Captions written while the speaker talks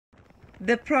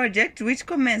The project, which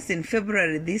commenced in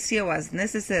February this year, was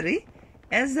necessary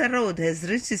as the road has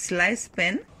reached its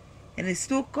lifespan and is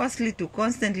too costly to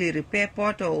constantly repair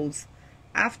potholes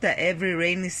after every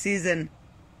rainy season.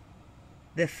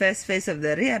 The first phase of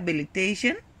the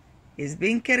rehabilitation is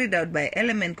being carried out by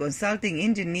Element Consulting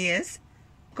Engineers,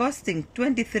 costing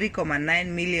 $23.9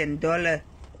 million.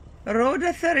 Road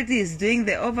Authority is doing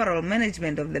the overall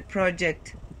management of the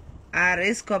project.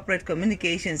 RA's Corporate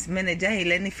Communications Manager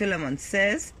Helene Philemon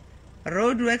says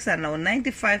roadworks are now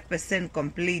 95%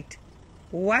 complete.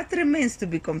 What remains to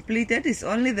be completed is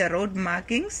only the road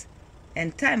markings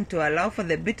and time to allow for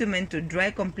the bitumen to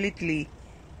dry completely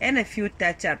and a few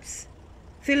touch-ups.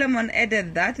 Philemon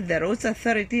added that the Roads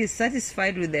Authority is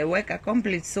satisfied with the work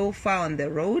accomplished so far on the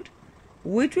road,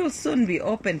 which will soon be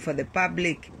open for the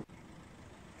public.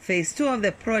 Phase 2 of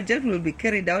the project will be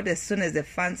carried out as soon as the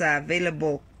funds are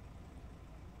available.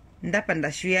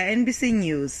 Ndapandashuya, NBC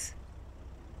News.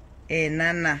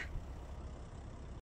 Eenhana.